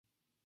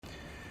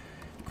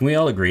Can we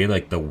all agree,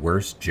 like, the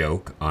worst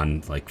joke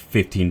on, like,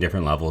 15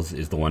 different levels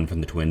is the one from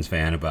the Twins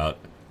fan about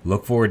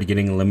look forward to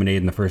getting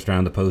eliminated in the first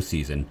round of the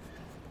postseason?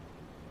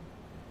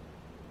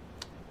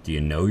 Do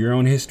you know your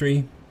own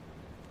history?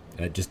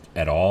 Just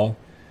at all?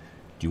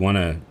 Do you want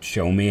to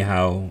show me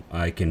how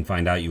I can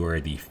find out you are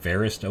the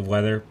fairest of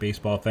weather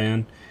baseball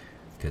fan?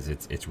 Because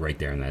it's right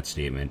there in that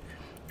statement.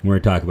 We're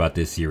going to talk about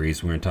this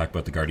series. We're going to talk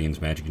about the Guardians'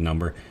 magic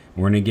number.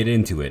 We're going to get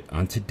into it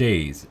on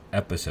today's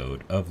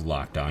episode of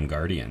Locked On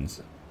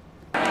Guardians.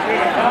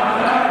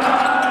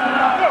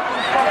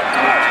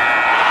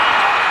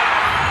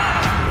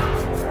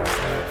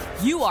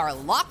 You are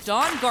Locked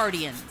On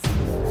Guardians,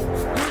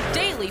 your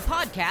daily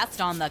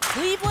podcast on the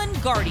Cleveland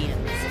Guardians,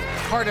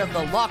 part of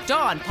the Locked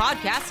On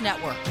Podcast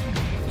Network,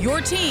 your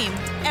team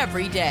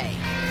every day.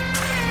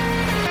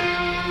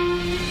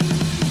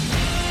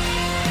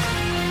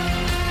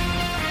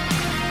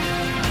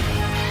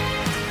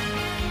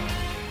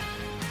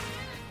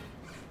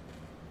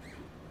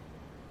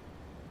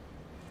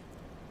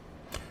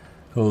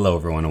 Hello,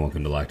 everyone, and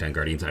welcome to Locked On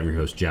Guardians. I'm your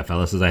host, Jeff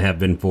Ellis, as I have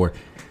been for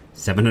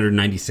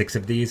 796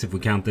 of these, if we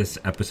count this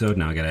episode.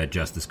 Now I got to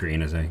adjust the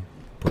screen as I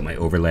put my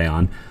overlay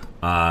on.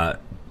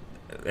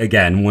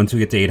 Again, once we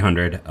get to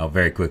 800, I'll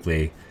very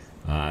quickly,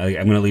 I'm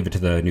going to leave it to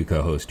the new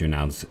co-host to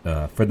announce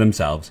for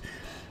themselves.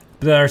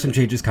 But there are some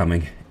changes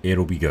coming.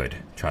 It'll be good.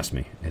 Trust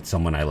me. It's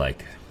someone I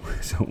like.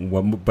 So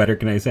what better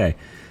can I say?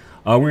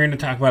 We're going to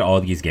talk about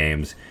all these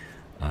games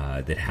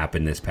that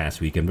happened this past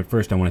weekend. But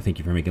first, I want to thank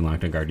you for making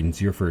Locked On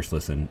Guardians your first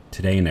listen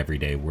today and every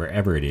day,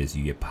 wherever it is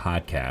you get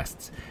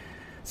podcasts.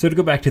 So to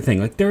go back to the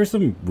thing, like, there are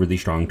some really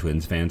strong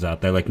Twins fans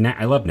out there. Like,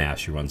 I love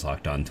Nash, who runs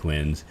Locked On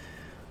Twins.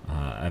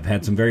 I've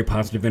had some very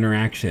positive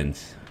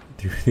interactions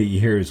through the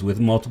years with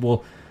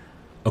multiple.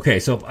 Okay,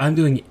 so if I'm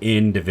doing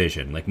in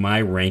division, like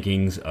my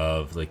rankings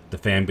of like the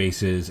fan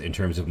bases in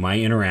terms of my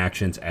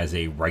interactions as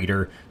a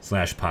writer /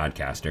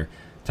 podcaster,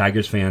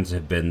 Tigers fans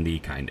have been the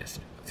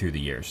kindest through the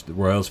years. The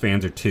Royals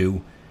fans are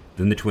 2,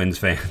 then the Twins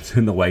fans,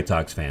 and the White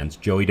Sox fans.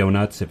 Joey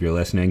Donuts, if you're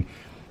listening,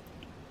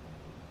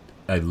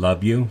 I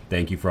love you.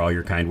 Thank you for all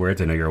your kind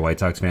words. I know you're a White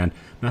Sox fan.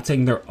 I'm not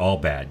saying they're all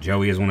bad.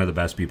 Joey is one of the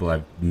best people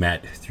I've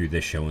met through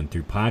this show and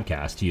through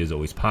podcast. He is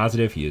always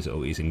positive. He is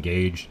always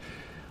engaged.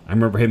 I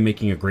remember him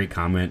making a great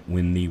comment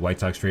when the White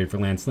Sox traded for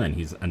Lance Lynn.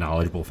 He's a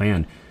knowledgeable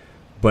fan.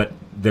 But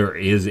there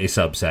is a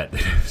subset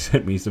that have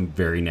sent me some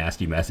very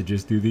nasty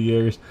messages through the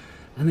years.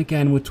 And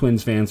again, with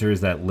Twins fans, there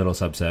is that little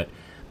subset.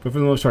 But for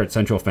the most part,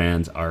 Central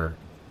fans are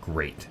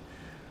great.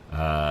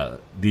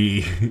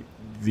 The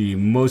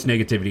most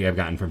negativity I've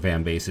gotten from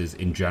fan bases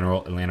in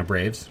general, Atlanta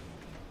Braves.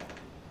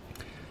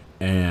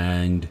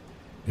 And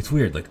it's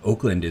weird. Like,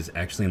 Oakland is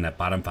actually in that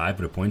bottom 5,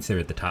 but it points there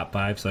at the top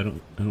 5, so I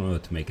don't know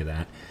what to make of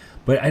that.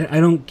 But I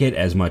don't get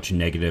as much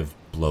negative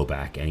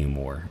blowback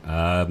anymore.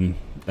 I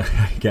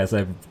guess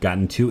I've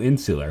gotten too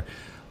insular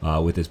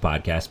with this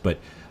podcast, but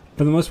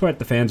for the most part,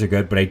 the fans are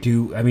good. But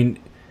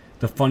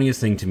the funniest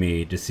thing to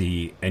me to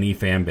see any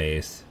fan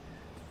base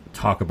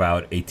talk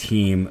about a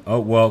team, oh,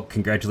 well,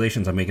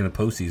 congratulations on making the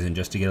postseason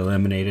just to get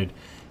eliminated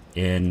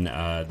in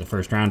the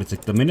first round. It's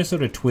like the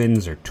Minnesota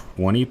Twins are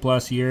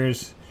 20-plus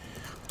years.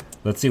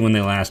 Let's see when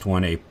they last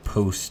won a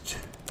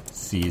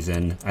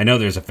postseason. I know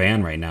there's a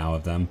fan right now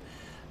of them.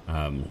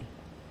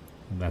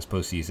 Last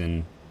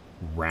postseason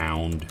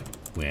round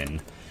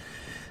win.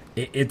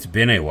 It's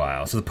been a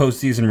while. So the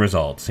postseason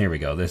results, here we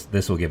go.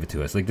 This will give it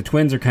to us. Like, the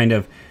Twins are kind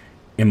of,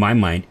 in my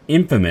mind,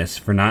 infamous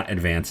for not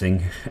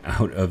advancing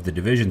out of the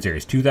division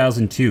series.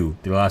 2002,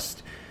 they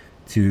lost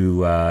to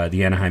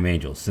the Anaheim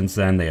Angels. Since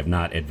then, they have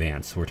not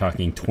advanced. We're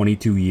talking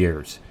 22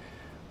 years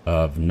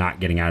of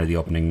not getting out of the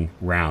opening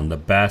round. The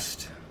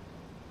best,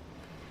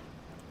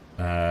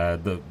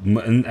 they've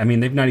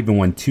not even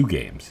won 2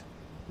 games.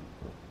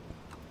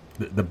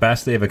 The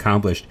best they've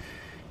accomplished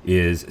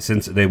is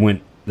since they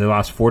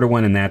lost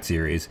 4-1 in that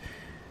series.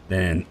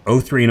 Then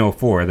 03 and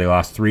 04, they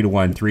lost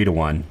 3-1,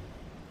 3-1.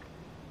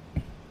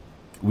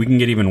 We can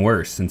get even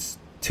worse. Since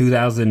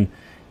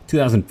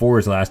 2004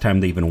 is the last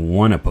time they even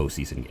won a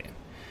postseason game.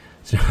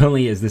 So not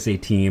only is this a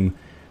team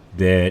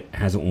that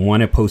hasn't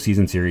won a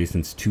postseason series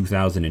since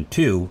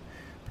 2002,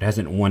 but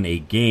hasn't won a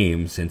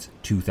game since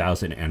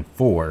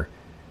 2004,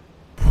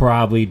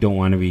 probably don't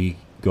want to be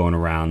going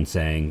around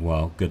saying,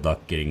 well, good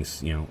luck getting,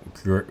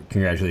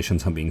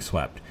 congratulations on being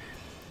swept.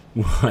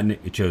 1,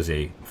 it shows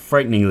a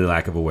frighteningly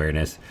lack of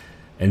awareness.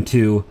 And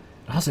 2,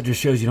 it also just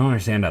shows you don't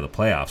understand how the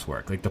playoffs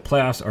work. Like, the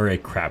playoffs are a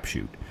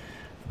crapshoot.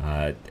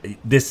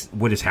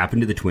 What has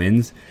happened to the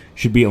Twins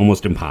should be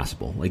almost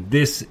impossible. Like,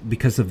 this,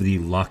 because of the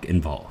luck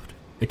involved.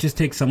 It just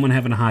takes someone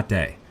having a hot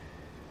day,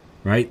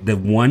 right? The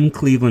one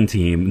Cleveland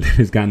team that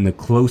has gotten the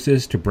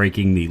closest to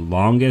breaking the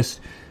longest.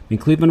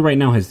 Cleveland right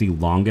now has the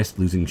longest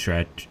losing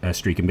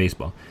streak in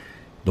baseball.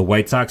 The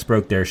White Sox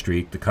broke their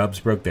streak. The Cubs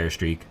broke their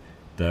streak.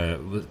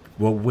 Red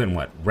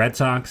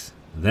Sox,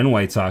 then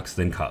White Sox,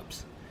 then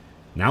Cubs.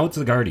 Now it's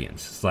the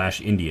Guardians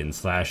 /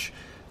 Indians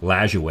 /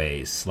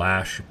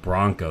 Lajoays /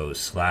 Broncos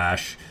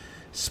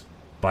 /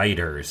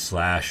 Spiders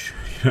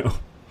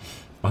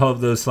 / all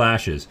of those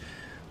slashes.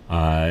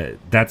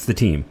 That's the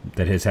team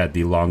that has had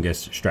the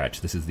longest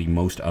stretch. This is the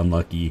most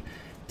unlucky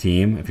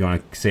team, if you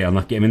want to say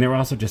unlucky. I mean, they were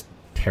also just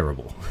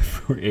terrible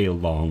for a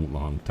long,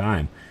 long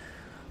time.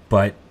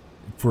 But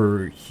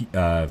for,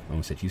 I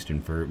almost said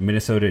Houston, for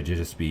Minnesota to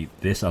just be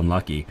this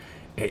unlucky,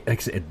 like I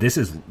said, this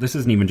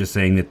isn't even just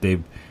saying that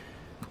they've,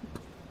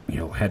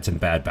 had some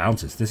bad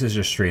bounces. This is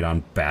just straight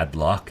on bad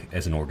luck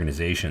as an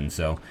organization.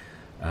 So,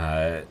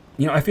 I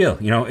feel,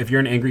 if you're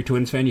an angry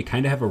Twins fan, you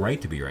kind of have a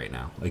right to be right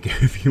now. Like,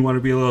 if you want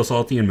to be a little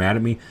salty and mad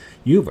at me,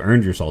 you've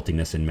earned your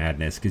saltiness and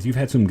madness because you've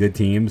had some good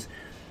teams,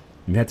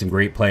 you've had some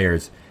great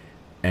players,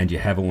 and you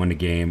haven't won a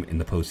game in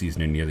the postseason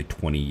in nearly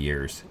 20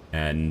 years.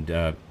 And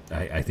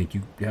I think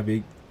you have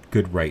a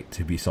good right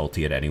to be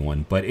salty at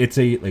anyone. But like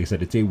I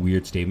said, it's a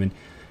weird statement.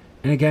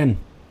 And again,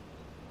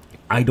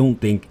 I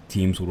don't think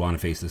teams would want to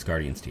face this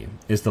Guardians team.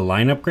 Is the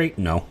lineup great?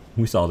 No.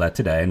 We saw that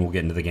today, and we'll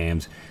get into the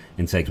games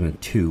in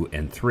segment 2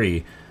 and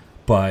 3.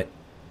 But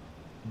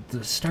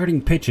the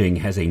starting pitching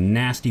has a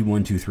nasty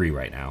 1-2-3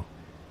 right now.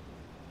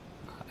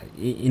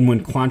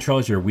 When Quantrill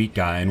is your weak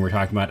guy, and we're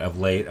talking about of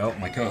late... Oh,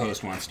 my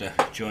co-host wants to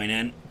join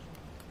in.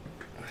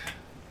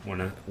 Want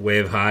to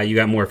wave hi? You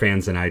got more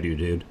fans than I do,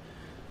 dude.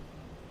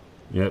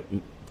 Yep,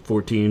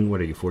 14.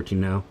 What are you,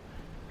 14 now?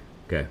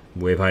 Okay,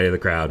 wave hi to the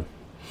crowd.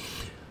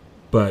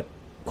 But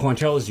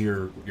Quantrill is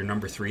your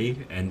number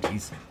 3, and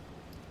he's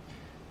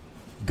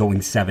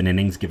going 7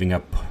 innings, giving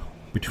up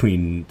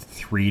between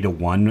 3 to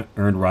 1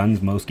 earned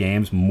runs most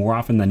games, more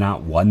often than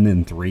not 1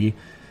 than 3.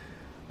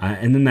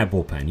 And then that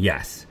bullpen,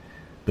 yes.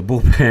 The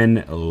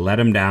bullpen let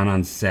them down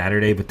on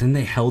Saturday, but then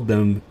they held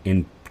them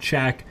in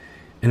check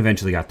and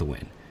eventually got the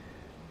win.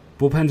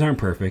 Bullpens aren't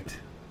perfect.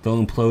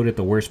 They'll implode at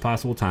the worst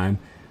possible time.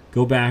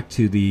 Go back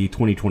to the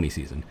 2020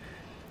 season,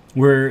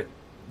 where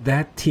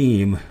that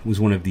team was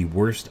one of the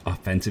worst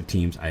offensive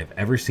teams I have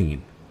ever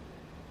seen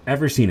a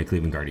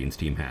Cleveland Guardians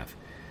team have.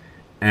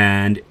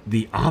 And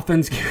the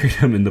offense carried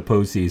them in the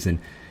postseason,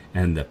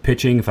 and the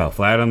pitching fell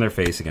flat on their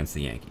face against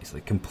the Yankees,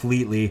 like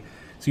completely.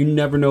 So you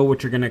never know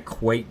what you're going to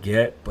quite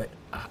get, but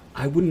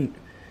I wouldn't.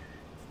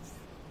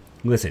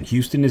 Listen,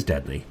 Houston is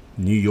deadly.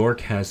 New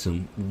York has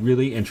some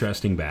really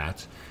interesting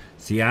bats.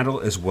 Seattle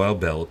is well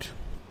built.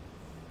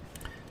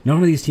 None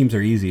of these teams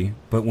are easy,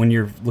 but when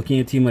you're looking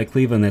at a team like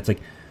Cleveland, that's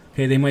like,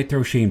 okay, they might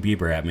throw Shane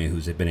Bieber at me,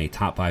 who's been a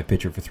top 5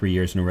 pitcher for 3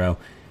 years in a row.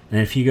 And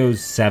if he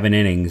goes 7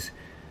 innings,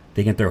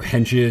 they can throw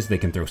Henches, they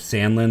can throw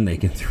Sandlin, they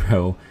can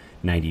throw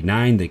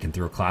 99, they can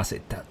throw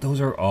Classic.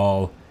 Those are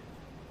all,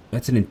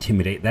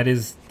 that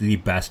is the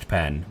best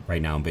pen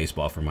right now in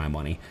baseball for my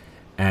money.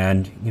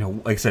 And,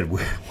 like I said,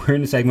 we're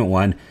in segment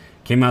 1,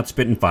 came out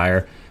spitting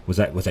fire. Was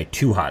I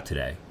too hot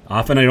today?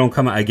 Often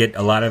I get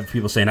a lot of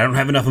people saying, I don't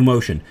have enough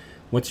emotion.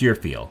 What's your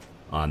feel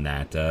on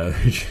that?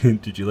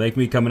 Did you like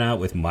me coming out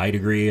with my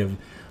degree of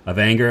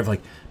anger? Of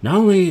like, not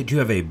only do you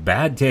have a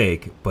bad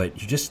take,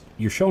 but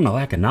you're showing a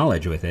lack of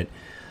knowledge with it.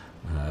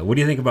 What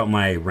do you think about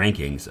my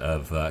rankings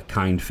of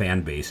kind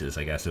fan bases,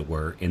 I guess it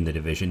were, in the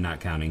division, not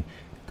counting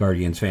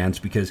Guardians fans?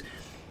 Because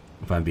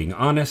if I'm being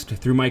honest,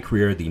 through my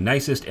career, the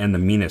nicest and the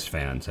meanest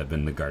fans have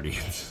been the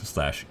Guardians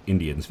 /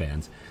 Indians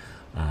fans.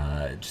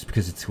 Just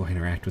because it's who I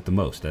interact with the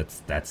most.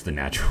 That's the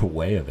natural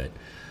way of it.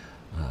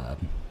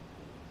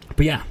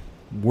 But yeah,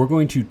 we're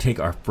going to take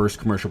our first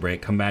commercial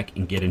break, come back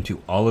and get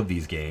into all of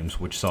these games,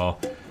 which saw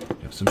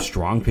some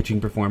strong pitching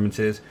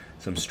performances,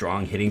 some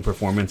strong hitting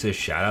performances.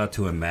 Shout out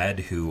to Ahmed,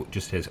 who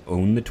just has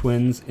owned the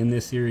Twins in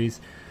this series.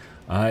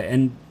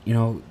 And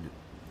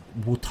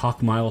we'll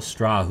talk Miles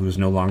Straw, who is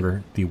no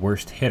longer the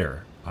worst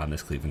hitter on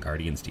this Cleveland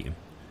Guardians team.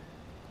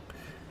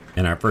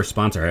 And our first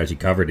sponsor, as you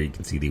covered, you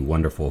can see the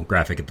wonderful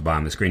graphic at the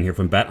bottom of the screen here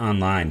from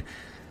BetOnline.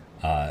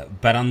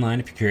 BetOnline,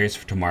 if you're curious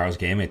for tomorrow's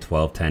game, a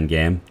 12:10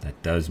 game. That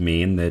does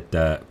mean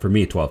that, for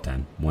me,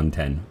 12:10,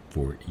 1:10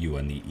 for you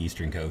on the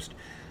Eastern Coast.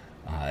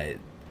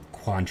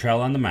 Quantrill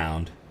on the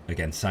mound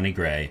against Sonny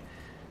Gray.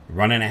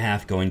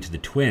 1.5 going to the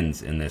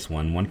Twins in this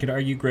one. One could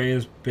argue Gray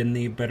has been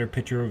the better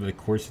pitcher over the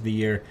course of the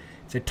year.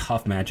 It's a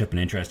tough matchup, an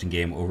interesting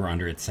game.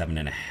 Over-under at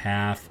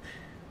 7.5.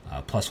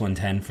 Plus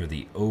 110 for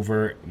the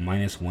over,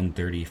 minus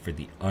 130 for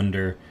the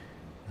under.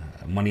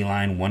 Money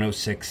line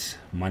 106,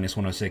 minus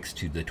 106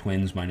 to the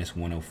Twins, minus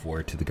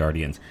 104 to the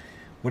Guardians.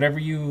 Whatever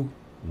you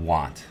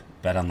want,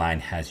 BetOnline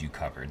has you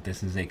covered.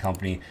 This is a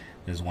company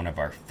that is one of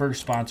our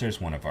first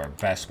sponsors, one of our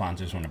best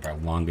sponsors, one of our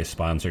longest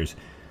sponsors.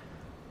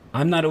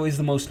 I'm not always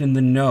the most in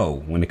the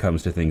know when it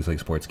comes to things like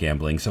sports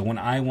gambling. So when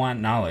I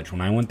want knowledge,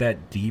 when I want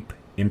that deep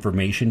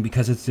information,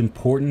 because it's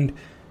important,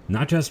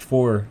 not just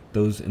for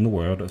those in the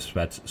world of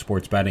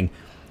sports betting,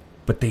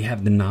 but they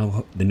have the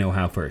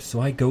know-how first.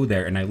 So I go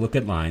there and I look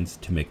at lines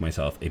to make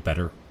myself a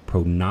better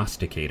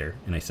prognosticator.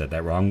 And I said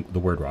that wrong, the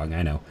word wrong,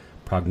 I know.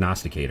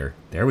 Prognosticator.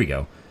 There we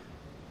go.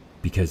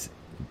 Because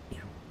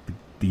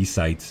these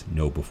sites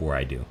know before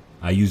I do.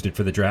 I used it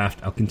for the draft.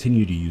 I'll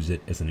continue to use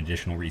it as an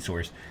additional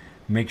resource.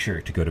 Make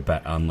sure to go to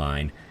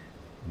BetOnline,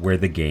 where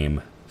the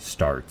game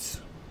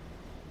starts.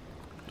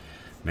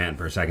 Man,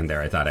 for a second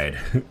there, I thought I'd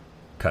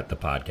cut the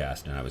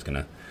podcast and I was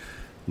going to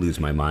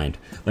lose my mind.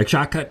 Like,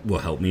 Shotcut will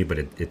help me, but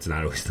it's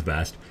not always the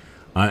best.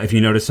 If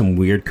you notice some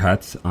weird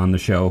cuts on the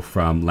show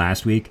from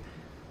last week,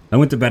 I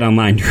went to Bet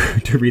Online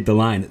to read the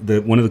line.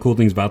 One of the cool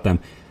things about them,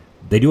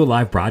 they do a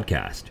live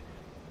broadcast,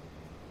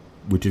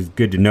 which is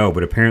good to know,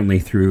 but apparently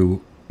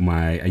through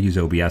I use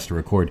OBS to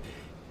record,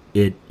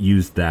 it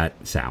used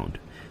that sound.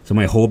 So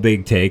my whole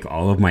big take,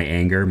 all of my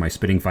anger, my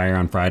spitting fire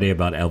on Friday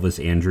about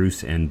Elvis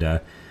Andrus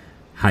and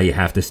how you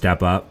have to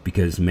step up,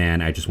 because,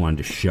 man, I just wanted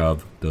to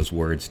shove those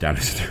words down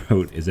his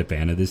throat as a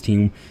fan of this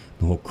team,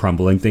 the whole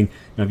crumbling thing.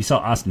 Now, if you saw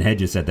Austin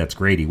Hedges said that's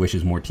great, he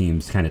wishes more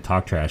teams kind of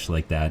talk trash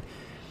like that.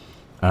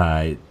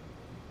 That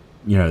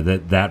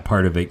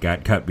part of it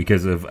got cut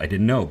because of, I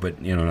didn't know, but,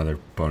 another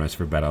bonus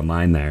for Bet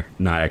Online there.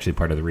 Not actually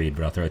part of the read,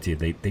 but I'll throw it to you.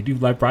 They do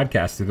live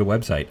broadcasts through the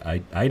website.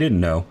 I didn't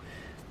know.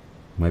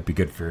 Might be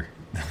good for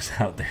those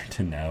out there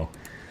to know.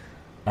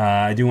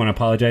 I do want to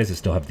apologize. I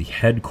still have the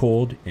head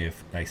cold.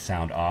 If I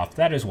sound off,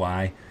 that is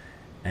why.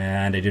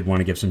 And I did want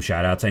to give some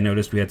shout outs. I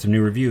noticed we had some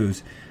new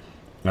reviews.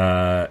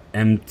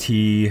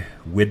 MT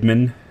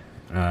Widman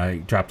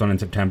dropped on in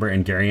September,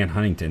 and Gary Ann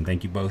Huntington.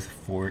 Thank you both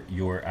for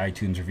your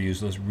iTunes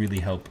reviews. Those really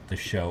help the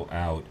show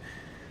out.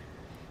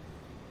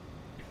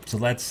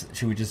 So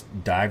should we just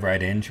dive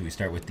right in? Should we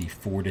start with the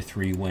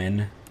 4-3 win?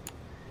 It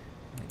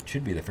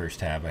should be the first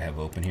tab I have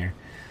open here.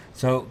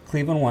 So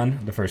Cleveland won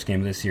the first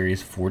game of this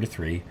series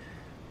 4-3.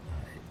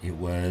 It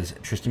was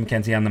Tristan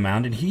McKenzie on the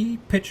mound, and he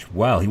pitched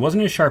well. He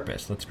wasn't his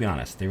sharpest, let's be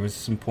honest. There was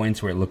some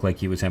points where it looked like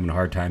he was having a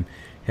hard time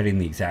hitting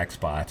the exact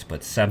spots,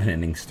 but 7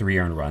 innings, 3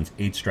 earned runs,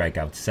 8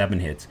 strikeouts,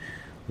 7 hits,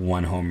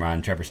 1 home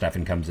run. Trevor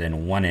Stephan comes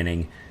in, 1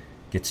 inning,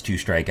 gets 2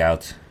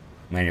 strikeouts.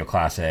 Manuel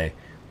Clase,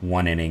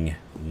 1 inning,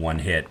 1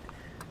 hit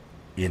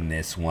in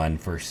this one.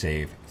 First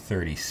save,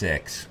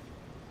 36.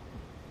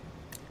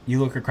 You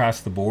look across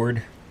the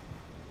board,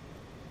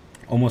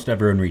 almost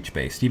everyone reached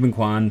base. Stephen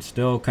Kwan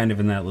still kind of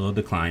in that little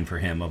decline for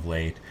him of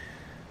late.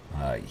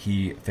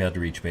 He failed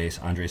to reach base.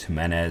 Andres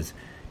Jimenez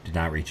did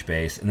not reach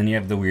base. And then you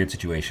have the weird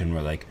situation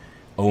where, like,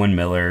 Owen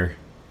Miller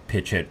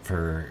pitch hit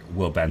for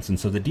Will Benson.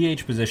 So the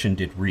DH position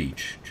did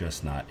reach,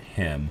 just not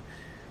him.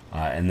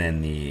 And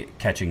then the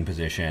catching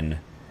position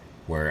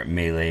where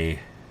Melee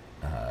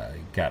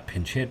got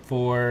pinch hit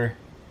for.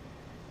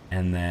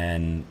 And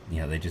then,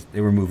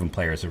 they were moving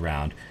players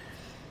around.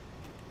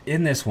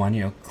 In this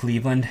one,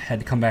 Cleveland had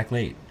to come back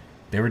late.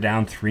 They were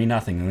down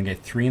 3-0, and they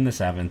get 3 in the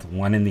 7th,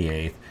 1 in the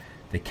 8th.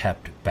 They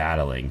kept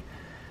battling.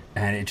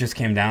 And it just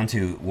came down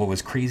to what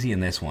was crazy in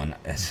this one.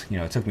 As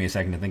it took me a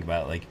second to think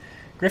about it. Like,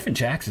 Griffin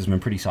Jax has been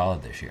pretty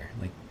solid this year.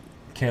 Like,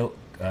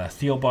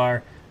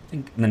 Thielbar, I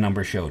think the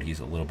numbers showed he's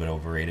a little bit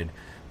overrated.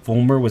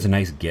 Fulmer was a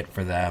nice get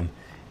for them.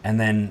 And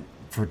then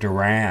for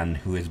Duran,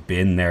 who has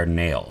been their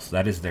nails,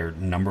 that is their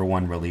number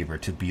one reliever,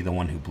 to be the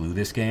one who blew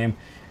this game.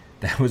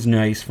 That was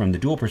nice from the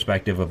dual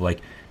perspective of,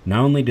 like, not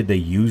only did they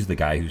use the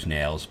guy who's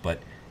nails, but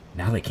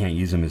now they can't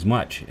use him as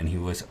much, and he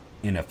was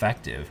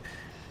ineffective.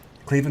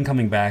 Cleveland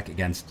coming back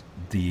against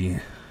the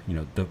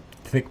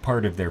thick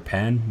part of their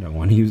pen. I don't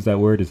want to use that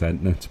word.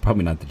 That's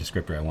probably not the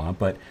descriptor I want,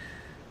 but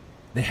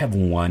they have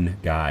one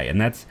guy,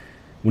 and that's,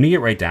 when you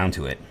get right down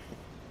to it,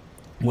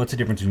 what's the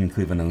difference between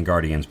Cleveland and the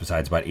Guardians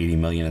besides about $80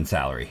 million in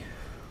salary?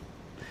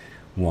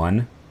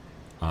 One,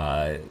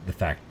 the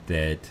fact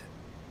that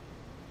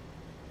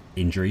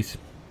injuries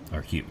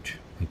are huge.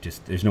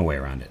 There's no way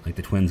around it. Like,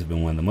 the Twins have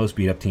been one of the most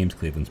beat up teams.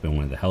 Cleveland's been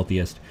one of the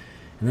healthiest.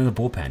 And then the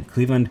bullpen.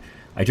 Cleveland,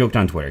 I joked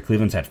on Twitter,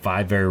 Cleveland's had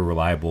 5 very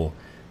reliable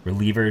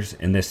relievers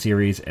in this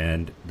series,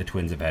 and the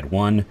Twins have had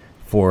 1.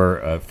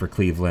 4 for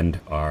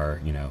Cleveland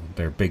are,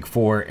 their big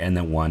 4, and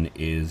then 1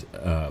 is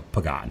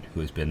Pagan,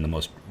 who has been the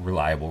most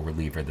reliable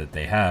reliever that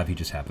they have. He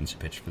just happens to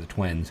pitch for the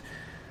Twins.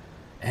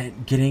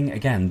 And getting,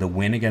 again, the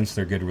win against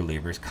their good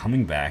relievers,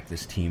 coming back,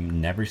 this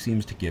team never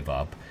seems to give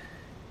up.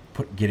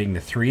 Getting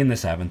the 3 in the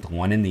 7th,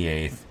 1 in the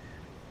 8th.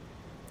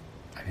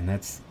 I mean,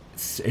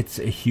 it's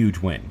a huge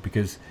win,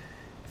 because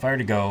if I were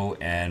to go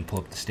and pull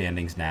up the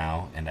standings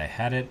now, and I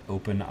had it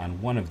open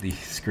on one of these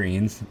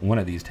screens, one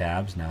of these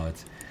tabs, now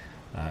it's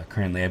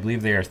currently, I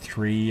believe they are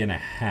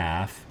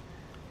 3.5.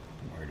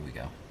 Where do we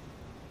go?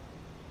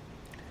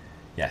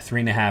 Yeah,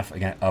 3.5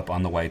 again up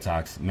on the White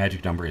Sox.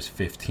 Magic number is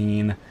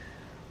 15.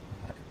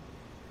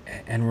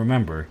 And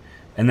remember,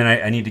 and then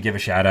I need to give a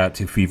shout out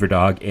to Fever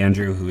Dog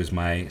Andrew, who is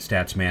my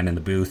stats man in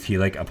the booth. He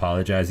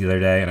apologized the other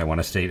day, and I want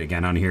to state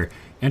again on here,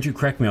 Andrew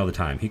corrects me all the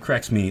time. He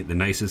corrects me the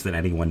nicest that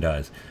anyone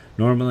does.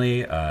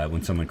 Normally,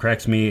 when someone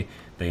corrects me,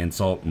 they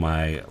insult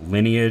my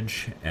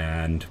lineage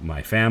and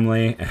my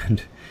family,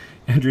 and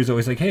Andrew's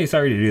always like, hey,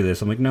 sorry to do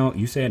this. I'm like, no,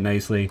 you say it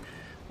nicely.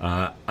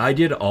 I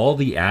did all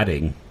the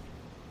adding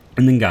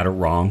and then got it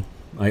wrong.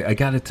 I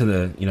got it to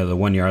the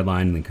 1 yard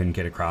line and then couldn't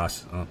get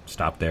across. I'll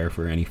stop there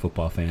for any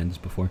football fans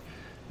before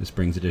this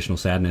brings additional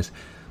sadness.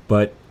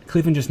 But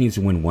Cleveland just needs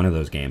to win one of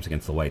those games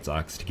against the White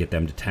Sox to get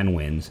them to 10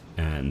 wins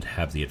and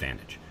have the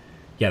advantage.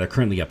 Yeah, they're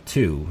currently up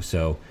 2,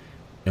 so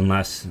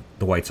unless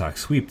the White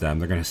Sox sweep them,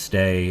 they're going to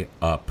stay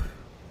up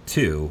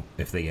 2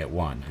 if they get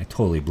 1. I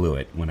totally blew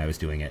it when I was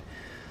doing it.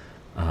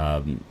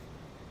 Yeah,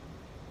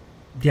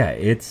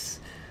 it's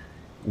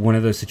one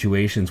of those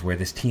situations where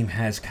this team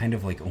has kind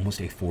of like almost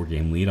a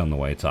 4-game lead on the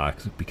White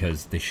Sox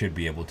because they should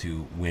be able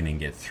to win and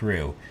get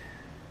through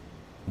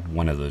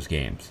one of those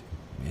games.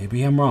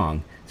 Maybe I'm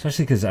wrong,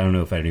 especially because I don't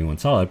know if anyone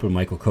saw it, but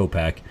Michael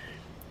Kopech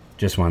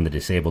just won the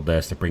disabled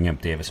list to bring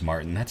up Davis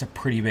Martin. That's a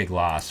pretty big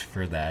loss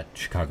for that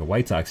Chicago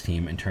White Sox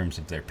team in terms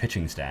of their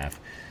pitching staff.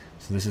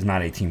 So this is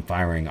not a team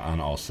firing on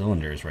all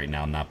cylinders right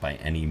now, not by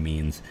any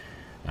means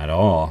at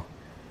all.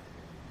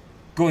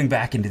 Going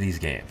back into these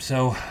games.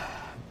 So,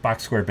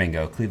 box score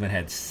bingo. Cleveland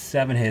had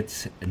 7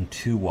 hits and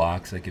 2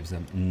 walks. That gives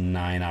them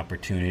 9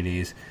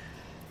 opportunities.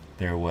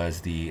 There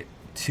was the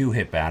 2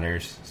 hit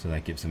batters, so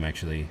that gives them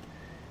actually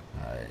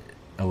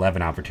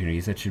 11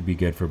 opportunities. That should be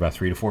good for about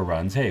 3 to 4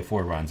 runs. Hey,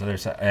 4 runs. Other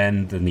side,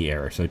 and then the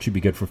error, so it should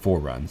be good for 4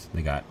 runs.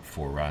 They got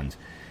 4 runs.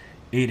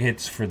 8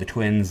 hits for the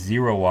Twins,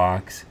 0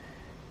 walks,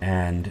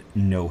 and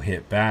no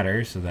hit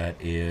batters, so that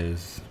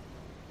is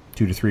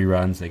 2 to 3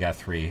 runs. They got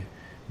 3.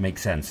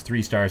 Makes sense.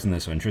 3 stars in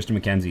this one. Tristan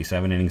McKenzie,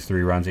 7 innings,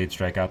 3 runs, 8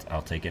 strikeouts.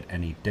 I'll take it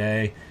any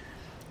day.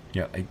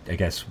 I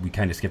guess we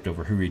kind of skipped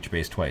over who reached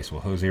base twice.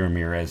 Well, Jose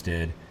Ramirez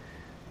did,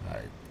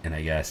 and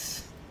I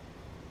guess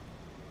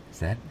is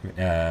that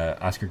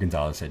Oscar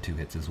Gonzalez had 2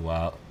 hits as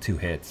well. 2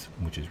 hits,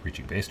 which is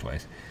reaching base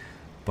twice.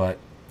 But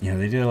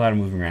they did a lot of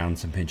moving around,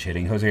 some pinch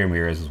hitting. Jose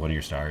Ramirez is one of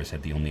your stars.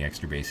 Had the only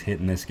extra base hit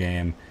in this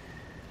game.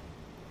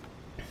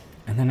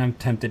 And then I'm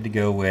tempted to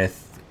go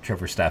with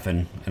Trevor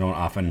Stephan. I don't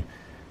often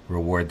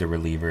reward the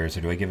relievers,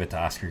 or do I give it to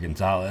Oscar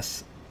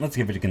Gonzalez? Let's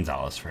give it to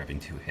Gonzalez for having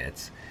 2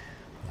 hits.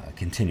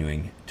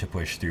 Continuing to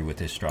push through with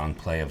his strong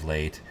play of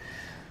late.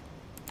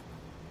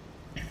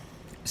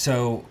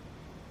 So,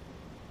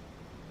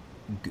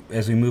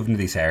 as we move into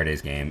these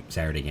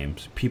Saturday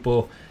games,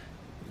 people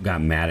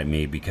got mad at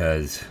me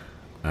because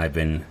I've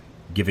been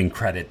giving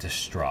credit to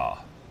Straw.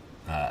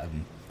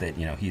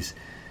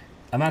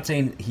 I'm not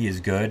saying he is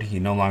good. He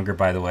no longer,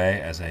 by the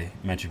way, as I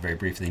mentioned very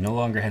briefly, no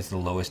longer has the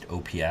lowest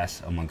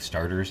OPS among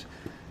starters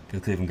for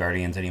the Cleveland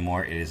Guardians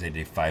anymore. It is at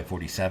a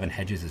 547.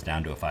 Hedges is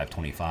down to a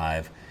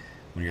 525.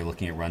 When you're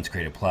looking at runs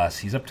created plus,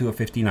 he's up to a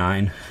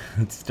 59.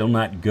 It's still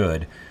not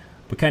good,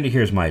 but kind of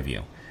here's my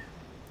view.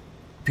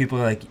 People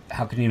are like,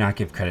 how can you not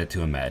give credit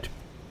to Ahmed?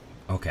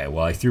 Okay,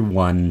 well, I threw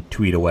one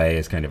tweet away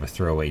as kind of a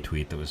throwaway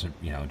tweet that was,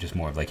 just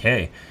more of like,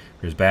 hey,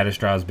 for as bad as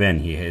Straw's been,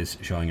 he is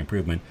showing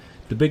improvement.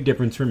 The big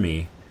difference for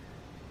me,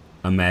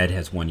 Ahmed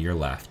has 1 year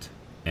left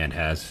and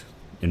has,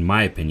 in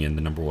my opinion,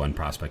 the number 1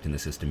 prospect in the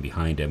system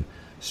behind him.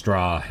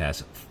 Straw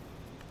has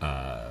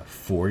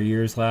 4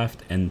 years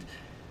left, and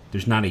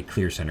there's not a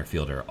clear center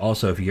fielder.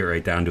 Also, if you get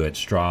right down to it,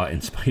 Straw,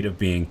 in spite of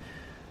being,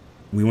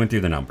 we went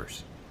through the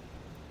numbers,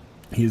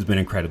 he's been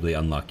incredibly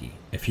unlucky.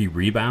 If he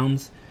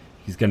rebounds,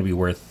 he's going to be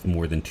worth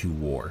more than 2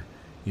 WAR.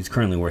 He's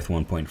currently worth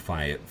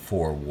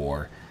 1.54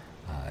 WAR.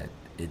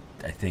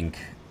 I think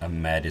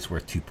Ahmed is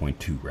worth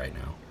 2.2 right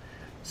now.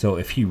 So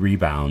if he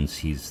rebounds,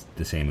 he's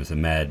the same as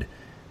Ahmed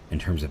in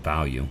terms of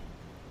value,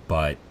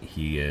 but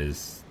he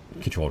is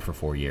controlled for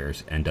 4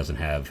 years and doesn't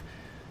have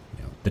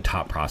the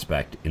top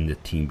prospect in the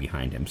team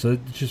behind him. So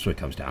it's just what it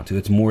comes down to.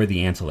 It's more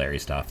the ancillary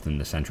stuff than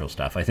the central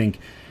stuff. I think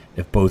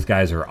if both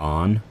guys are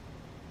on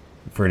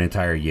for an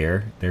entire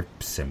year, they're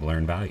similar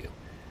in value.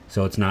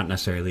 So it's not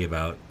necessarily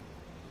about,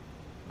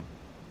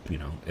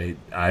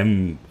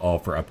 I'm all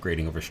for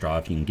upgrading over Straw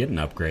if you can get an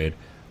upgrade.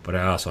 But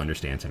I also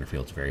understand center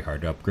field's very hard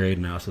to upgrade,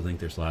 and I also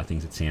think there's a lot of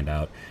things that stand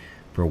out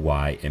for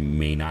why it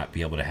may not be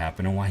able to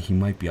happen and why he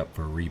might be up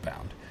for a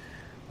rebound.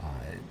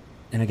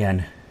 And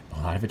again,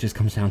 a lot of it just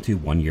comes down to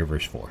 1 year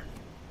versus 4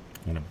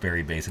 on a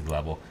very basic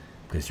level,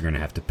 because you're going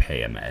to have to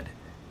pay Ahmed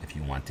if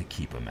you want to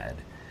keep Ahmed.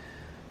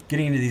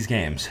 Getting into these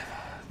games,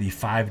 the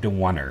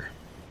 5-1er.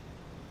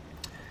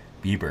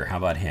 Bieber, how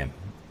about him?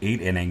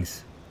 8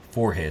 innings,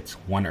 4 hits,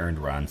 1 earned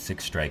run,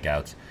 6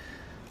 strikeouts.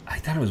 I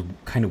thought it was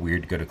kind of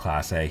weird to go to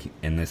Class A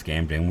in this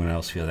game. Did anyone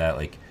else feel that?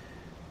 Like,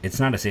 it's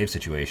not a save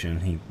situation.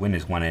 He won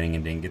his 1 inning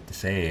and didn't get the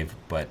save,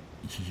 but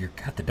you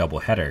got the double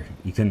header.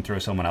 You couldn't throw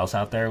someone else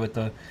out there with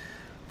the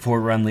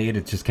 4-run lead.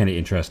 It's just kind of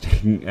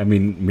interesting. I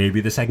mean,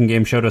 maybe the second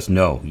game showed us,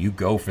 no, you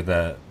go for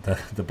the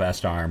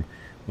best arm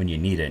when you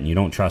need it, and you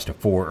don't trust a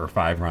 4 or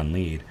 5-run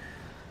lead.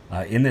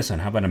 In this one,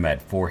 how about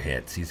Ahmed? 4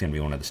 hits. He's going to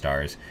be one of the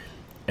stars.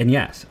 And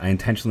yes, I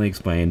intentionally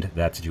explained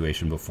that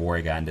situation before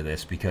I got into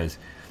this because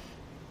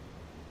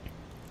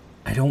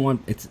I don't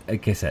want, it's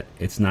like I said,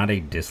 it's not a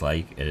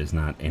dislike. It is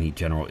not any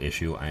general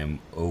issue. I am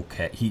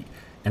okay.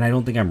 And I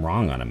don't think I'm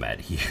wrong on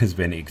Ahmed. He has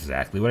been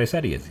exactly what I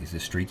said he is. He's a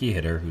streaky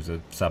hitter who's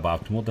a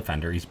suboptimal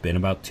defender. He's been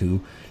about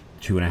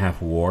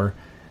 2.5 WAR.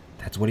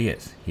 That's what he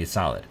is. He is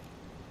solid.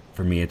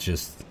 For me, it's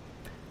just,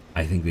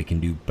 I think they can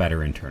do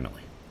better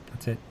internally.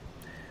 That's it.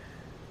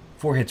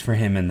 4 hits for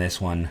him in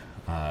this one.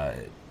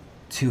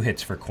 2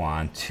 hits for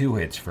Kwan, 2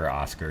 hits for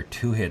Oscar,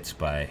 2 hits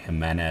by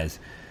Jimenez.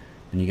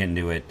 Then you get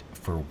into it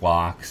for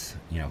walks,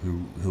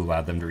 who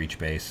allowed them to reach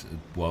base.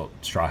 Well,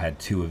 Straw had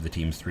 2 of the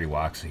team's 3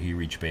 walks, so he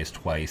reached base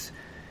twice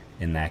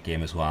in that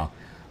game as well.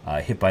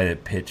 Hit by the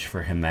pitch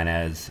for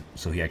Jimenez,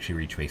 so he actually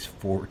reached base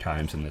 4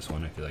 times in this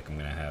one. I feel like I'm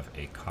going to have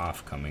a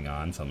cough coming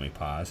on, so let me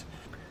pause.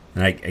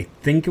 And I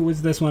think it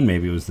was this one.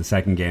 Maybe it was the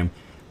second game.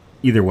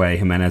 Either way,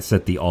 Jimenez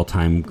set the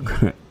all-time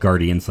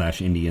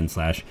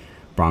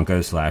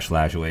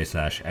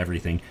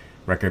Guardian/Indian/Broncos/Lajoie/everything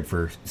record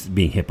for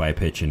being hit by a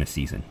pitch in a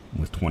season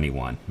with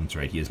 21. That's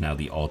right. He is now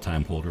the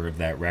all-time holder of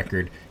that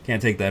record.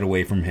 Can't take that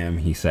away from him.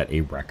 He set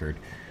a record.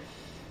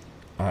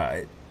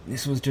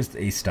 This was just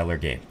a stellar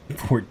game.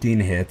 14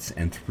 hits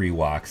and 3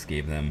 walks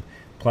gave them,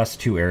 plus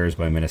 2 errors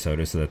by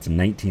Minnesota, so that's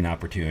 19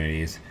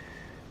 opportunities.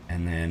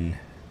 And then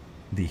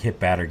the hit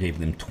batter gave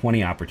them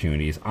 20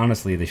 opportunities.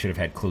 Honestly, they should have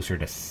had closer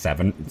to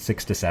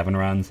 6 to 7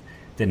 runs.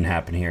 Didn't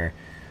happen here.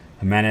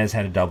 Jimenez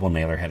had a double.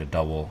 Naylor had a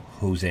double.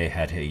 Jose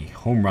had a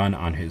home run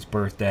on his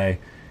birthday.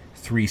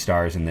 3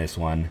 stars in this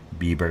one.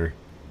 Bieber,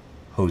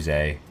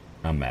 Jose,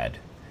 Ahmed.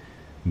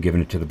 I'm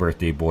giving it to the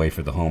birthday boy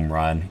for the home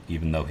run,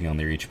 even though he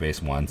only reached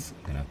base once.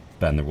 I'm going to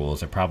bend the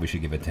rules. I probably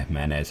should give it to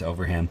Jimenez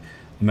over him.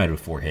 Ahmed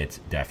with 4 hits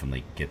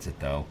definitely gets it,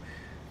 though.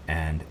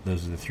 And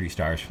those are the 3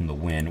 stars from the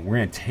win. We're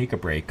going to take a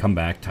break, come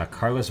back, talk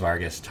Carlos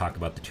Vargas, talk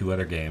about the 2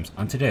 other games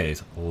on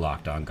today's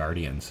Locked On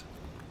Guardians.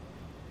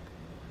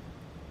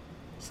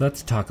 So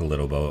let's talk a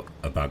little bit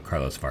about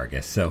Carlos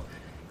Vargas. So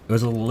it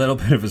was a little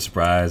bit of a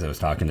surprise. I was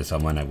talking to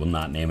someone, I will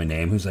not name a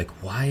name, who's like,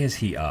 why is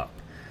he up?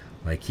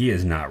 Like, he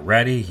is not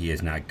ready. He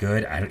is not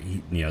good.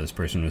 This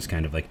person was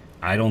kind of like,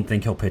 I don't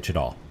think he'll pitch at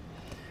all.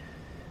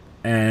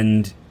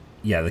 And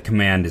yeah, the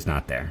command is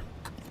not there.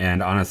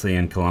 And honestly,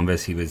 in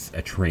Columbus, he was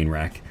a train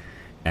wreck.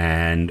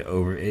 And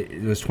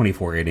it was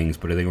 24 innings,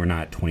 but they were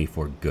not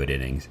 24 good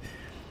innings.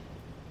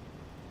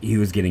 He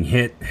was getting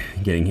hit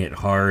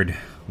hard,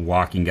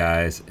 walking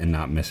guys, and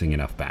not missing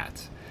enough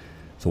bats.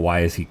 So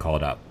why is he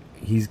called up?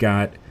 He's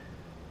got,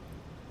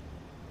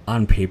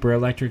 on paper,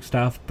 electric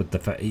stuff,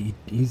 but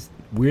he's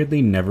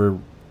weirdly never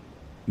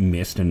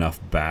missed enough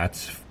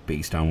bats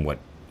based on what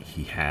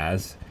he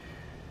has.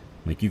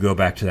 Like, you go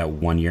back to that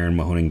 1 year in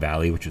Mahoning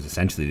Valley, which was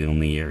essentially the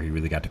only year he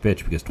really got to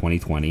pitch, because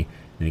 2020,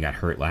 and he got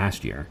hurt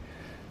last year.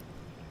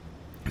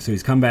 So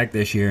he's come back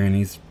this year, and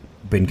he's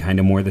been kind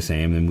of more the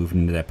same, and moving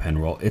into that pen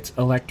role. It's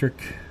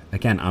electric,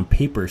 again, on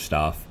paper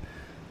stuff.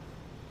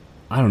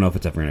 I don't know if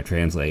it's ever going to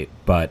translate,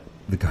 but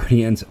the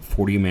Guardians'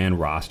 40-man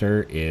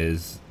roster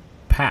is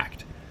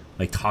packed.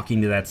 Like,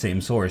 talking to that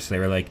same source, they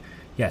were like,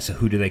 yeah, so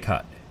who do they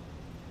cut?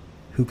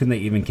 Who can they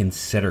even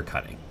consider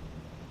cutting?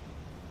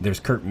 There's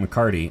Kirk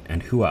McCarty,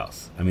 and who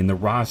else? I mean, the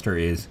roster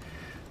is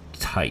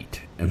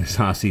tight. And this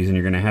offseason,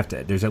 you're going to have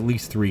to... There's at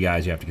least 3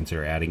 guys you have to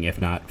consider adding,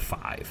 if not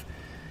 5.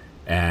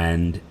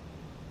 And,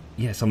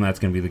 yeah, some of that's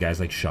going to be the guys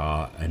like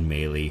Shaw and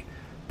Maley,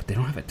 but they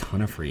don't have a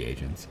ton of free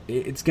agents.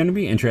 It's going to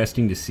be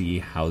interesting to see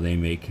how they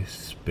make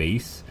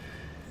space.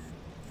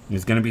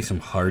 There's going to be some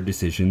hard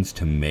decisions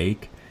to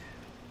make.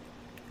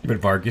 But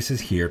Vargas is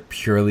here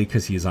purely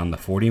because he's on the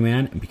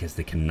 40-man and because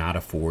they cannot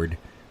afford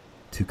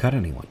to cut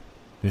anyone.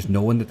 There's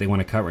no one that they want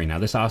to cut right now.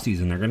 This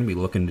offseason, they're going to be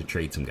looking to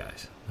trade some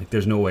guys. Like,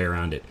 there's no way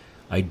around it.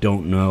 I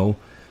don't know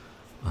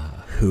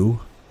who.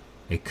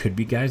 It could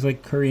be guys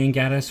like Curry and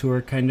Gaddis who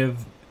are kind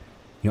of,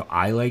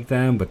 I like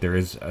them, but there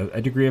is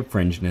a degree of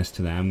fringeness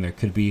to them. There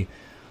could be,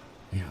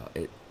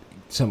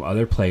 some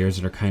other players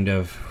that are kind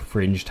of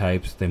fringe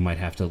types they might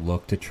have to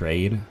look to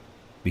trade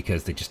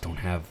because they just don't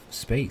have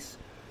space.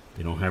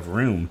 They don't have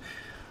room.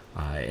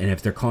 And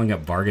if they're calling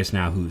up Vargas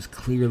now, who's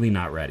clearly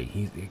not ready,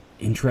 he's an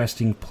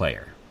interesting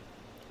player.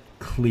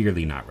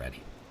 Clearly not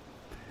ready.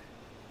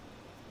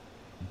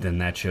 Then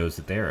that shows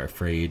that they're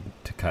afraid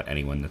to cut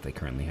anyone that they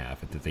currently have,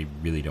 that they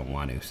really don't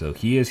want to. So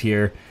he is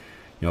here.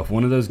 If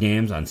one of those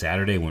games on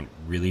Saturday went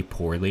really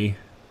poorly,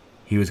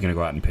 he was going to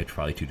go out and pitch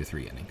probably 2 to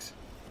 3 innings.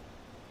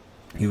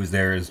 He was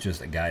there as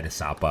just a guy to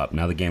sop up.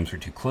 Now the games were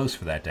too close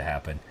for that to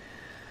happen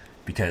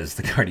because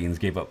the Guardians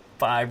gave up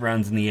 5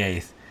 runs in the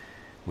 8th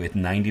with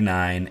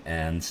 99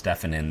 and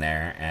Stefan in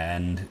there.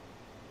 And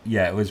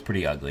yeah, it was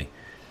pretty ugly.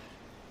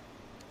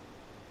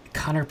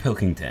 Connor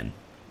Pilkington,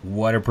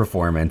 what a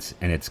performance,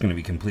 and it's going to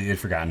be completely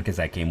forgotten because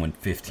that game went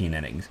 15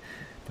 innings.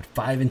 But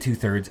 5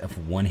 2/3 of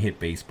 1-hit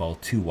baseball,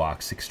 2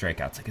 walks, 6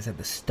 strikeouts. Like I said,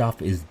 the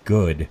stuff is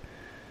good.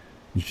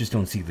 You just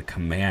don't see the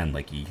command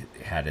like he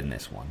had in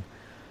this one.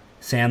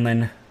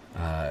 Sandlin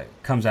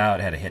comes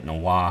out, had a hit and a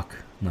walk,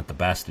 not the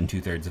best in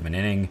 2/3 of an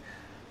inning.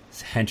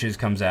 Henches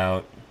comes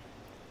out,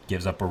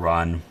 gives up a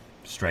run,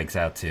 strikes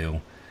out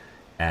 2,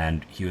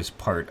 and he was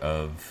part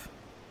of...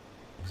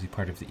 he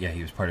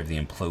was part of the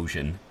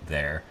implosion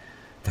there,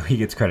 though he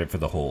gets credit for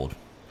the hold.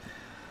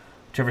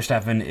 Trevor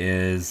Stephan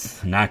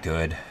is not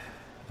good.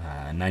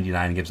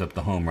 99 gives up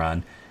the home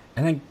run.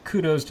 And then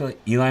kudos to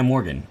Eli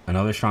Morgan,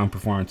 another strong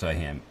performance by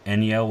him.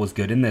 Niel was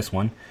good in this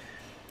one.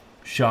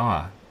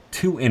 Shaw,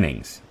 2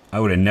 innings. I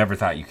would have never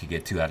thought you could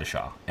get 2 out of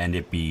Shaw and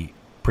it be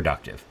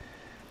productive.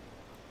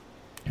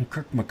 And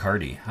Kirk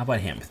McCarty, how about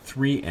him?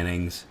 3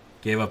 innings,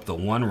 gave up the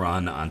 1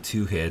 run on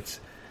 2 hits.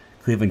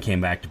 Cleveland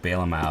came back to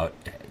bail him out.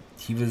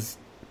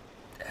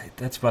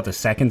 That's about the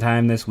second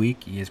time this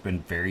week. He has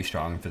been very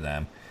strong for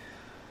them.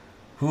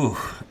 Whew.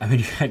 I mean,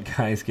 you had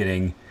guys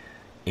getting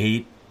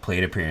 8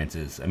 plate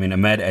appearances. I mean,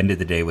 Ahmed ended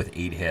the day with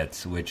 8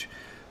 hits, which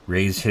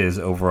raised his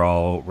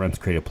overall runs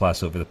created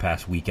plus over the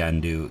past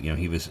weekend.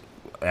 He was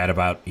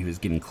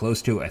getting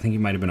close to, I think he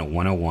might have been at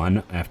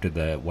 101 after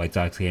the White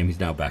Sox game. He's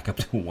now back up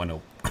to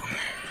 101.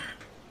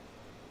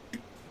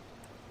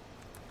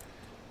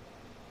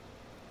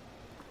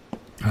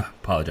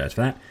 Apologize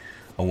for that.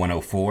 A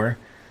 104.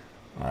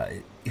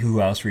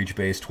 Who else reached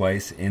base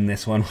twice in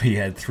this one? We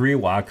had 3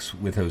 walks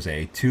with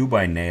Jose, 2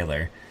 by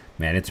Naylor.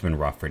 Man, it's been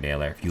rough for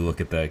Naylor. If you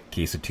look at the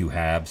case of 2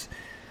 halves,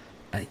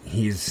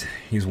 he's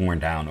worn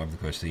down over the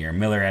course of the year.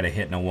 Miller had a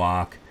hit and a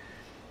walk,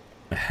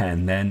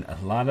 and then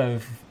a lot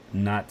of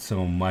not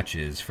so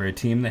muches. For a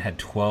team that had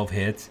 12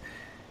 hits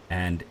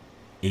and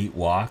 8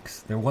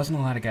 walks, there wasn't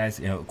a lot of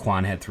guys.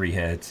 Kwan had 3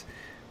 hits.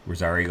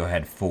 Rosario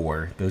had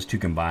 4. Those 2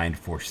 combined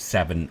for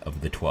 7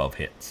 of the 12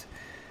 hits.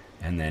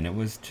 And then it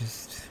was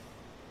just,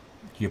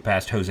 you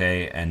passed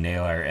Jose and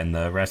Naylor, and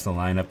the rest of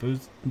the lineup, it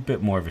was a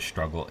bit more of a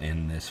struggle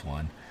in this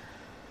one.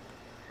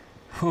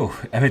 Whew.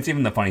 And it's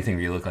even the funny thing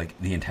where you look like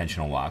the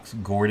intentional walks.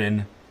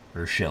 Gordon,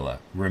 Urshela,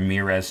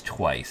 Ramirez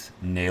twice,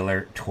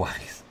 Naylor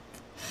twice.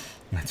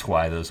 That's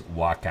why those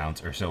walk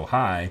counts are so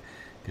high,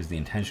 because the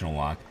intentional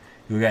walk.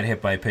 Who got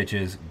hit by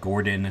pitches?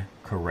 Gordon,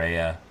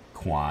 Correa,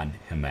 Kwan,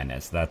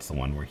 Jimenez. That's the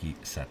one where he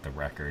set the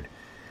record.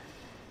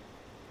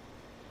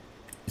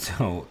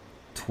 So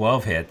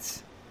 12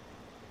 hits,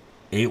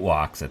 8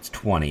 walks, that's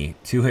 20.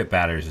 2 hit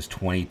batters is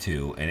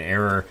 22. An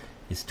error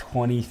is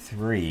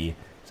 23.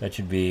 So that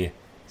should be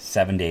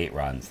 7 to 8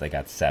 runs. They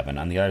got 7.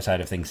 On the other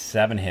side of things,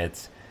 7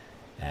 hits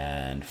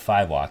and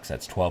 5 walks.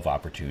 That's 12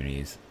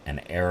 opportunities.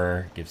 An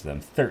error gives them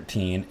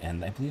 13.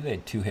 And I believe they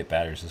had 2 hit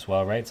batters as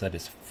well, right? So that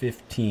is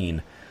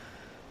 15.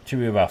 Should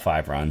be about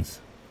 5 runs.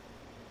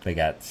 They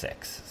got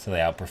 6. So they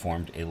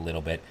outperformed a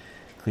little bit.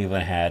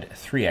 Cleveland had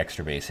 3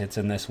 extra base hits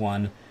in this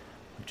one.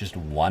 Just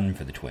 1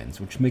 for the Twins,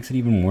 which makes it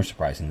even more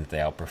surprising that they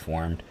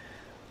outperformed.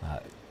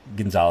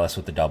 Gonzalez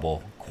with the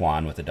double,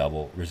 Kwan with the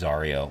double,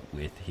 Rosario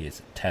with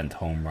his 10th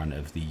home run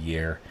of the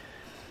year.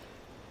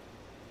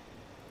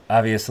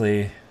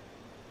 Obviously,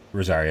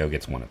 Rosario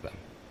gets one of them.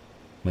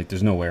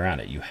 There's no way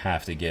around it. You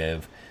have to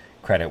give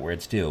credit where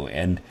it's due.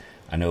 And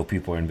I know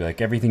people are going to be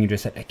like, everything you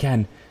just said,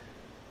 again,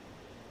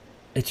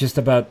 it's just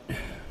about,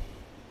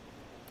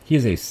 he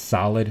is a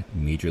solid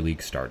Major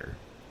League starter.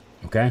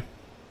 Okay?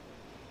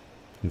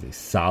 He's a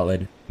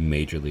solid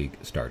Major League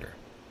starter.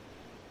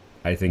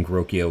 I think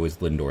Rocchio is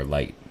Lindor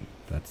light.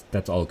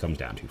 That's all it comes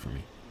down to for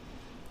me.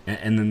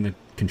 And then the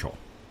control.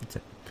 That's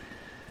it.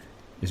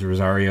 Is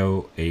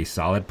Rosario a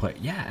solid player?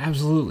 Yeah,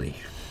 absolutely.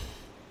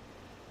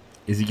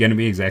 Is he going to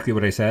be exactly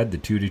what I said? The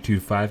 2 to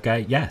 2.5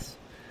 guy? Yes.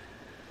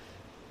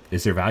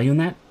 Is there value in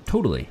that?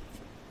 Totally.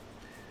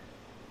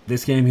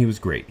 This game, he was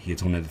great. He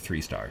hits one of the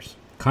 3 stars.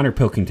 Connor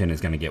Pilkington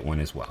is going to get one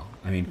as well.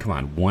 I mean, come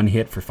on. 1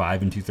 hit for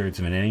 5 2/3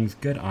 of an innings.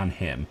 Good on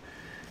him.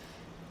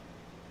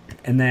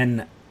 And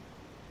then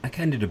I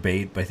kind of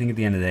debate, but I think at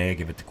the end of the day, I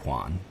give it to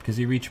Kwan because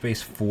he reached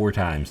base 4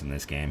 times in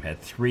this game,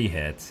 had 3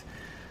 hits.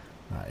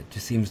 It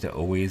just seems to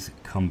always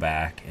come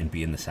back and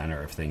be in the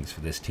center of things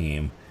for this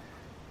team,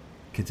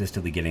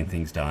 consistently getting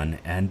things done.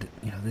 And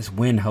this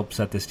win helped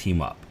set this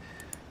team up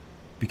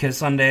because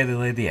Sunday they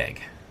laid the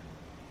egg.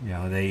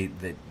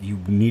 You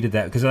needed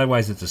that because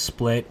otherwise it's a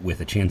split with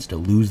a chance to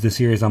lose the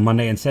series on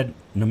Monday. Instead,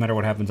 no matter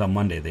what happens on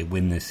Monday, they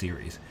win this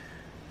series.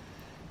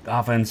 The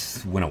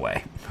offense went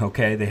away.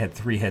 Okay, they had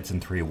 3 hits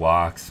and 3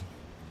 walks.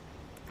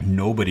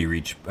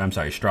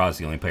 Straw's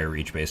the only player to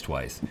reach base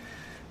twice.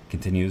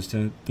 Continues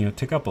to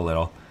tick up a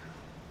little.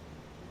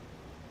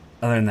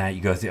 Other than that,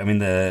 you go through. I mean,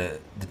 the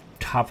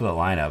top of the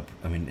lineup.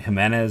 I mean,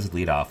 Jimenez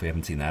leadoff. We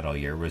haven't seen that all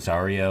year.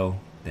 Rosario,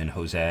 then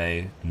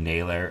Jose,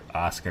 Naylor,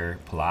 Oscar,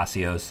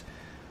 Palacios.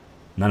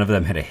 None of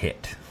them had a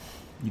hit.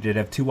 You did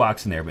have 2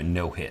 walks in there, but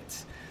no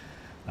hits.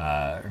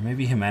 Or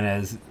maybe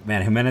Jimenez.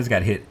 Man, Jimenez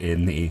got hit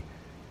in the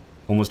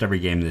almost every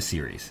game in this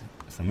series.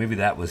 So maybe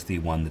that was the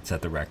one that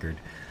set the record.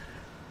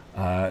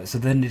 So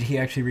then did he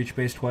actually reach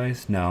base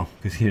twice? No,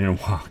 because he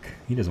didn't walk.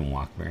 He doesn't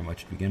walk very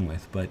much to begin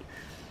with. But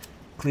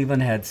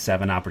Cleveland had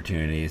 7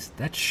 opportunities.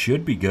 That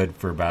should be good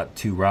for about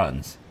 2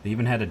 runs. They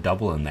even had a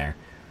double in there.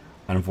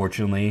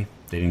 Unfortunately,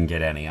 they didn't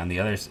get any. On the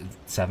other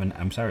 7,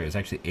 it was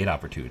actually 8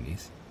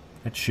 opportunities.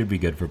 That should be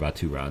good for about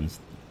 2 runs.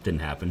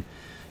 Didn't happen.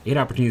 8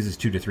 opportunities is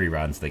 2 to 3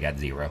 runs. They got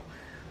 0.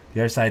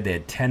 The other side, they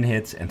had 10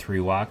 hits and 3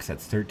 walks.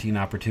 That's 13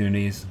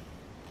 opportunities.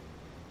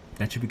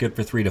 That should be good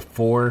for 3 to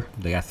 4.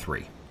 They got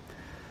 3.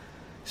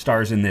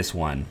 Stars in this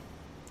one.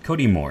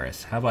 Cody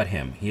Morris. How about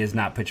him? He has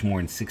not pitched more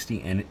than 60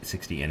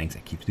 innings. I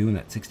keep doing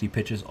that. 60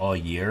 pitches all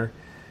year.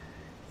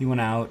 He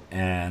went out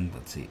and,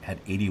 had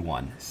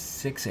 81.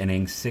 6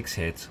 innings, 6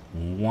 hits,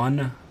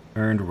 1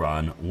 earned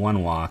run,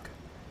 1 walk,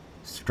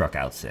 struck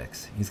out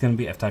 6. He's going to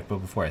be, I've talked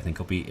about before, I think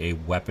he'll be a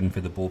weapon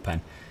for the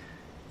bullpen.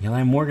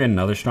 Eli Morgan,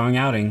 another strong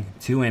outing.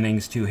 2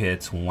 innings, 2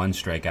 hits, 1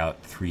 strikeout,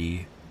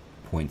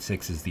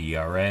 3.6 is the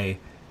ERA.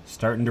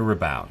 Starting to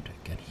rebound.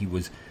 Again,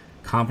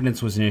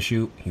 confidence was an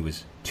issue. He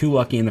was too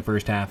lucky in the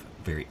first half,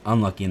 very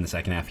unlucky in the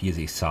second half. He is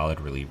a solid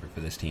reliever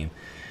for this team.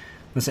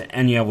 Listen,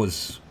 Enya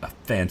was a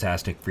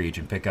fantastic free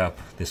agent pickup.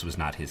 This was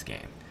not his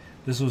game.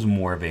 This was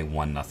more of a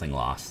 1-0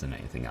 loss than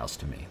anything else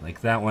to me.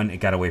 Like that one, it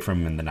got away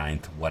from them in the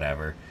 9th,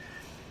 whatever.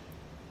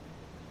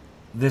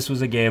 This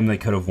was a game they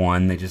could have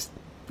won. They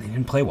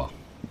didn't play well.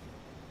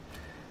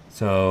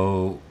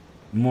 So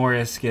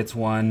Morris gets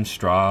one.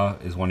 Straw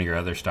is one of your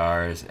other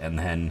stars. And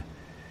then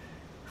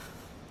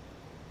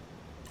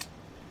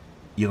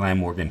Eli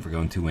Morgan for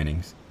going 2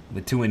 innings.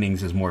 The 2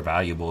 innings is more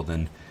valuable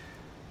than,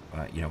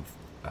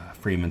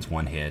 Freeman's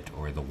 1 hit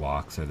or the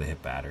walks or the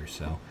hit batters.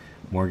 So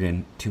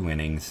Morgan, 2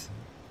 innings,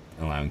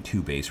 allowing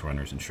 2 base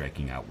runners and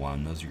striking out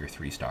 1. Those are your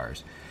 3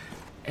 stars.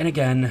 And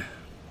again,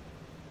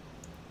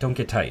 don't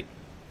get tight.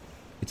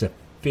 It's a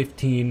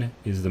 15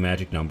 is the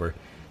magic number.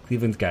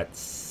 Cleveland's got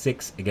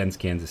 6 against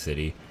Kansas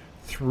City,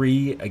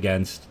 3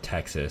 against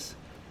Texas,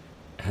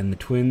 and the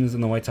Twins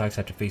and the White Sox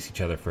have to face each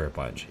other for a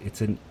bunch.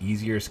 It's an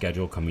easier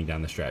schedule coming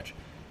down the stretch.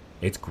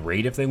 It's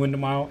great if they win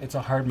tomorrow. It's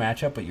a hard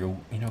matchup,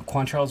 but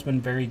Quantrell's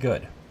been very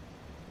good.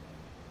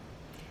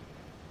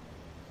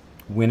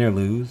 Win or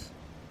lose,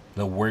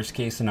 the worst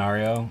case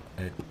scenario,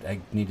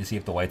 I need to see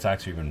if the White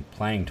Sox are even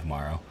playing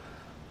tomorrow.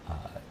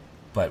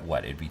 But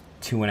it'd be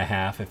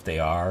 2.5 if they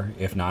are.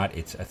 If not,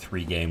 it's a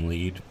 3-game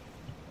lead.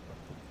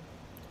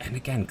 And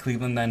again,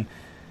 Cleveland then,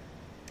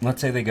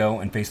 let's say they go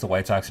and face the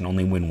White Sox and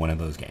only win one of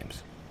those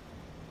games.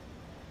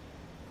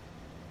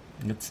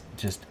 Let's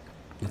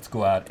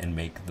go out and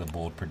make the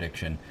bold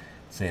prediction,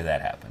 say that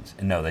happens.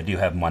 And no, they do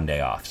have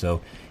Monday off. So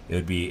it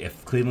would be,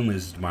 if Cleveland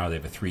loses tomorrow, they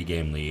have a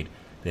 3-game lead.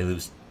 They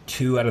lose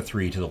 2 out of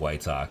 3 to the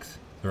White Sox.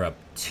 They're up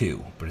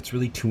 2, but it's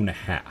really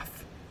 2.5.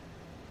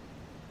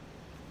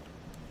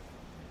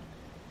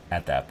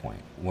 At that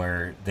point,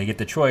 where they get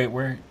Detroit,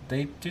 where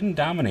they didn't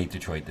dominate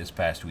Detroit this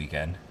past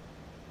weekend.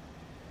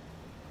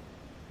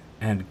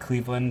 And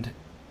Cleveland,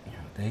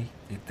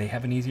 they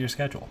have an easier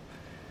schedule.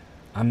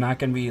 I'm not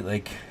going to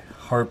be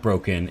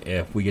heartbroken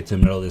if we get to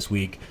the middle of this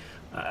week.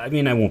 I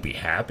mean, I won't be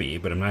happy,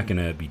 but I'm not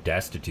going to be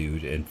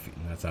destitute, and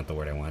that's not the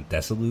word I want,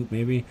 desolate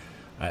maybe,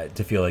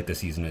 to feel like the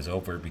season is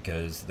over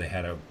because they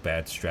had a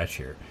bad stretch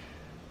here.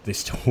 They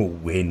still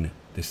win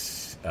the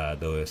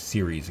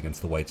series against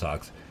the White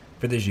Sox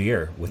for this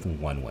year with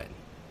 1 win.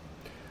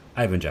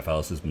 I've been Jeff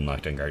Ellis. This has been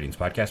Locked On Guardians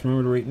podcast.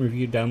 Remember to rate and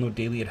review, download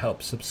daily. It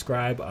helps.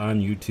 Subscribe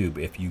on YouTube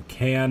if you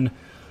can.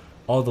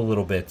 All the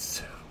little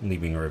bits,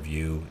 leaving a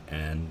review,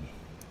 and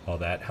all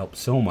that helps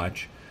so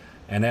much.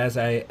 And as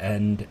I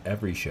end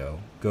every show,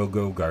 go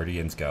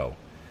Guardians, go.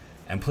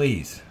 And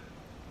please,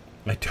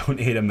 I don't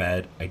hate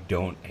Ahmed. I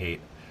don't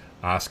hate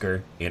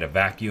Oscar. In a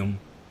vacuum,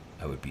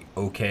 I would be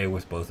okay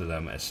with both of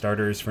them as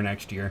starters for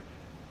next year.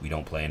 We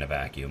don't play in a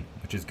vacuum,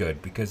 which is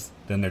good because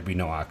then there'd be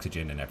no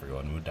oxygen and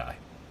everyone would die.